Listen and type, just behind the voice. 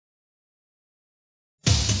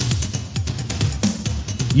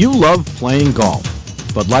You love playing golf,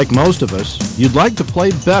 but like most of us, you'd like to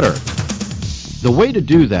play better. The way to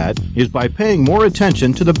do that is by paying more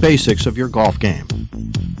attention to the basics of your golf game.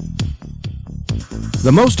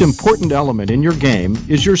 The most important element in your game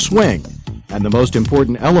is your swing, and the most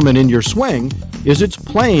important element in your swing is its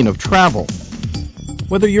plane of travel.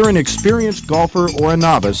 Whether you're an experienced golfer or a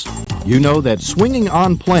novice, you know that swinging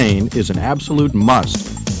on plane is an absolute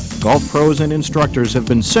must. Golf pros and instructors have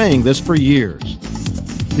been saying this for years.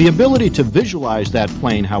 The ability to visualize that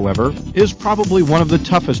plane, however, is probably one of the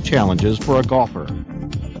toughest challenges for a golfer.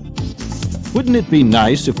 Wouldn't it be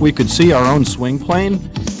nice if we could see our own swing plane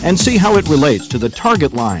and see how it relates to the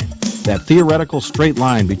target line, that theoretical straight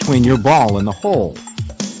line between your ball and the hole?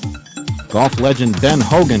 Golf legend Ben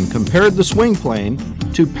Hogan compared the swing plane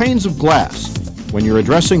to panes of glass. When you're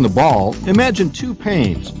addressing the ball, imagine two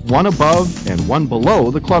panes, one above and one below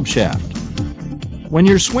the club shaft. When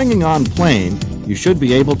you're swinging on plane, you should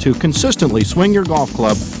be able to consistently swing your golf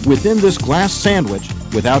club within this glass sandwich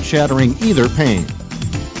without shattering either pane.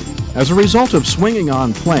 As a result of swinging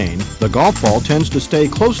on plane, the golf ball tends to stay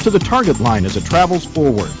close to the target line as it travels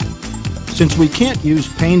forward. Since we can't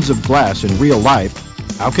use panes of glass in real life,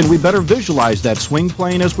 how can we better visualize that swing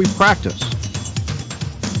plane as we practice?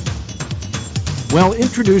 Well,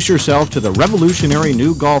 introduce yourself to the revolutionary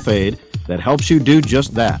new golf aid that helps you do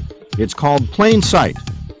just that. It's called Plain Sight.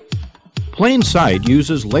 Plain Sight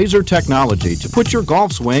uses laser technology to put your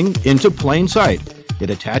golf swing into plain sight. It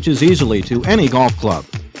attaches easily to any golf club.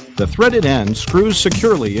 The threaded end screws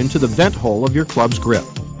securely into the vent hole of your club's grip.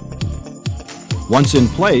 Once in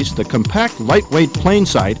place, the compact, lightweight Plain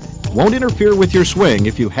Sight won't interfere with your swing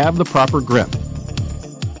if you have the proper grip.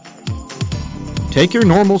 Take your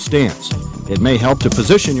normal stance. It may help to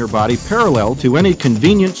position your body parallel to any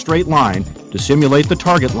convenient straight line to simulate the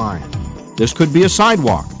target line. This could be a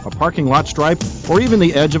sidewalk, a parking lot stripe, or even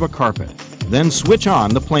the edge of a carpet. Then switch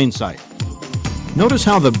on the Plain Sight. Notice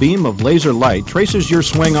how the beam of laser light traces your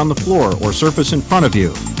swing on the floor or surface in front of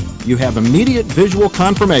you. You have immediate visual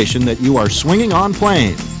confirmation that you are swinging on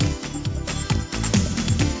plane.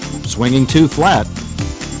 Swinging too flat,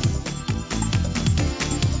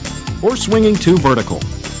 or swinging too vertical.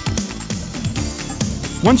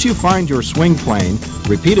 Once you find your swing plane,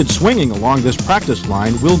 repeated swinging along this practice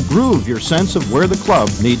line will groove your sense of where the club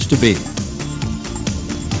needs to be.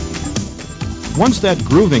 Once that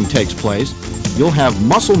grooving takes place, you'll have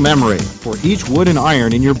muscle memory for each wood and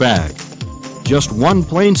iron in your bag. Just one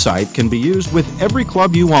Plain Sight can be used with every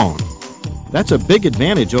club you own. That's a big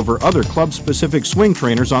advantage over other club-specific swing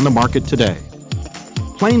trainers on the market today.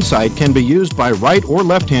 Plain Sight can be used by right or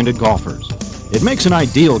left-handed golfers. It makes an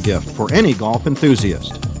ideal gift for any golf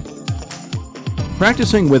enthusiast.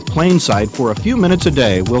 Practicing with Plain Sight for a few minutes a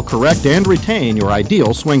day will correct and retain your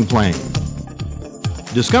ideal swing plane.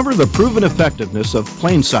 Discover the proven effectiveness of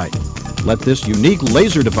Plain Sight. Let this unique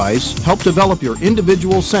laser device help develop your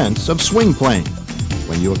individual sense of swing plane.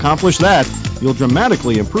 When you accomplish that, you'll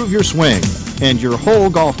dramatically improve your swing and your whole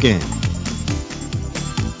golf game.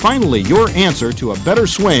 Finally, your answer to a better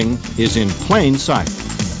swing is in Plain Sight.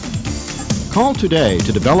 Call today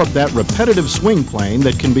to develop that repetitive swing plane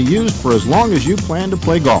that can be used for as long as you plan to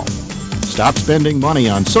play golf. Stop spending money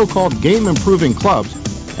on so-called game-improving clubs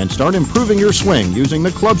and start improving your swing using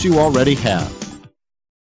the clubs you already have.